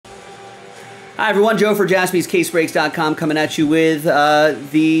Hi everyone, Joe for jaspyscasebreaks.com coming at you with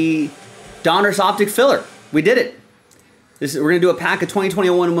the Donruss Optic Filler. We did it. We're going to do a pack of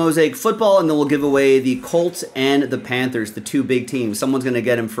 2021 Mosaic football, and then we'll give away the Colts and the Panthers, the two big teams. Someone's going to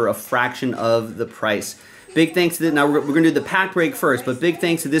get them for a fraction of the price. Big thanks to now we're going to do the pack break first, but big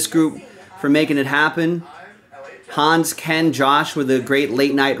thanks to this group for making it happen. Hans, Ken, Josh with a great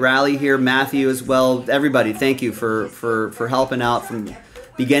late night rally here, Matthew as well. Everybody, thank you for helping out from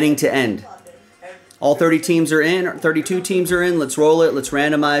beginning to end. All 30 teams are in, 32 teams are in. Let's roll it. Let's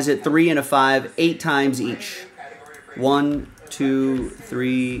randomize it. 3 and a 5, 8 times each. 1, 2,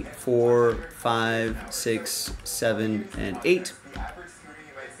 3, 4, 5, 6, 7, and 8.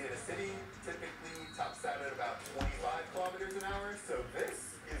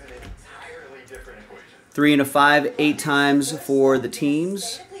 3 and a 5, 8 times for the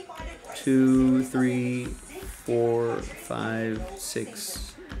teams. 2, 3, 4, 5,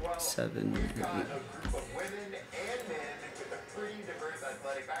 6, 7, and 8.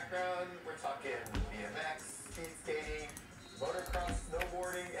 We're talking BMX, speed skating, motocross,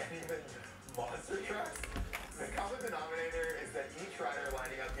 snowboarding, and even monster trucks. The common denominator is that each rider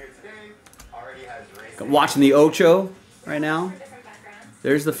lining up here today already has racing. Watching the Ocho right now.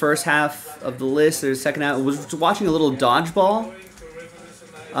 There's the first half of the list. There's the second half. I was watching a little dodgeball.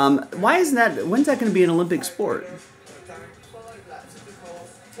 Why isn't that? When's that going to be an Olympic sport?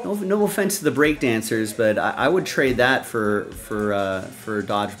 No offense to the breakdancers, but I would trade that for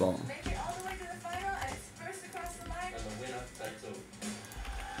dodgeball.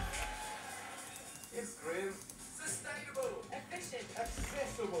 It's grim, sustainable, efficient,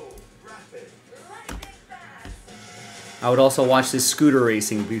 accessible, rapid. I would also watch this scooter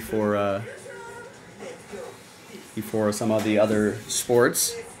racing before some of the other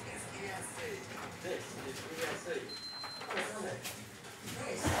sports.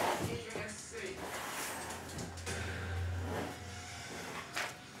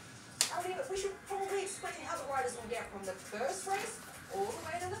 We should probably explain how the riders will get from the first race all the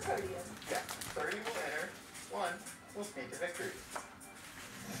way to the podium. Yeah, 30 will enter, 1 will speed to victory.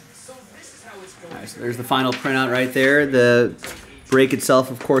 So this is how it's going. Right, so there's the final printout right there. The break itself,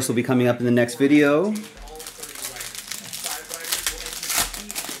 of course, will be coming up in the next video.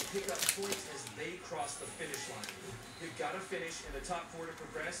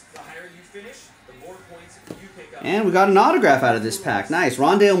 And we got an autograph out of this pack. Nice.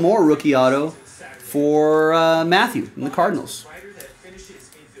 Rondale Moore rookie auto for Matthew in the Cardinals.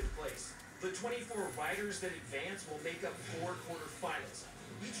 The 24 riders that advance will make up 4 quarterfinals.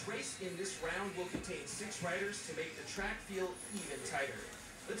 Each race in this round will contain 6 riders to make the track field even tighter.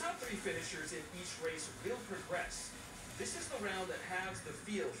 The top 3 finishers in each race will progress. This is the round that halves the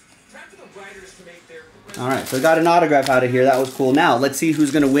field. Track for the riders to make their progression. All right, so I got an autograph out of here. That was cool. Now, let's see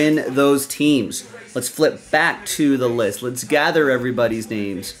who's going to win those teams. Let's flip back to the list. Let's gather everybody's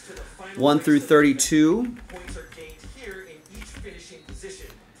names. 1 through 32.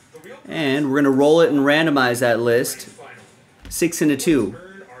 And we're going to roll it and randomize that list. 6 and a 2.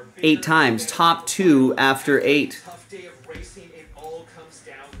 8 times. Top 2 after 8.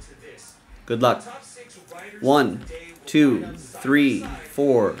 Good luck. 1, 2, 3,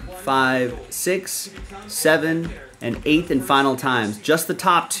 4, 5, 6, 7, and 8th and final times. Just the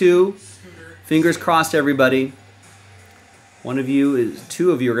top 2. Fingers crossed, everybody. 2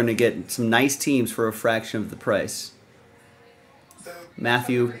 of you are going to get some nice teams for a fraction of the price.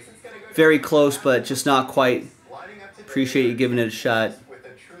 Matthew, very close, but just not quite. Appreciate you giving it a shot.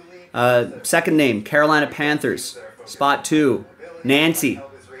 Second name, Carolina Panthers. Spot 2, Nancy.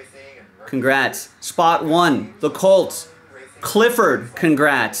 Congrats. Spot 1, the Colts. Clifford,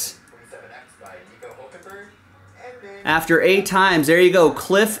 congrats. After 8 times, there you go,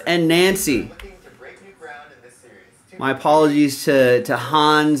 Cliff and Nancy. My apologies to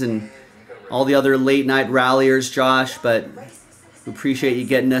Hans and all the other late night ralliers, Josh, but we appreciate you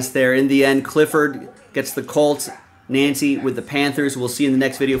getting us there. In the end, Clifford gets the Colts, Nancy with the Panthers. We'll see you in the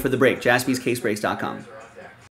next video for the break. jaspyscasebreaks.com.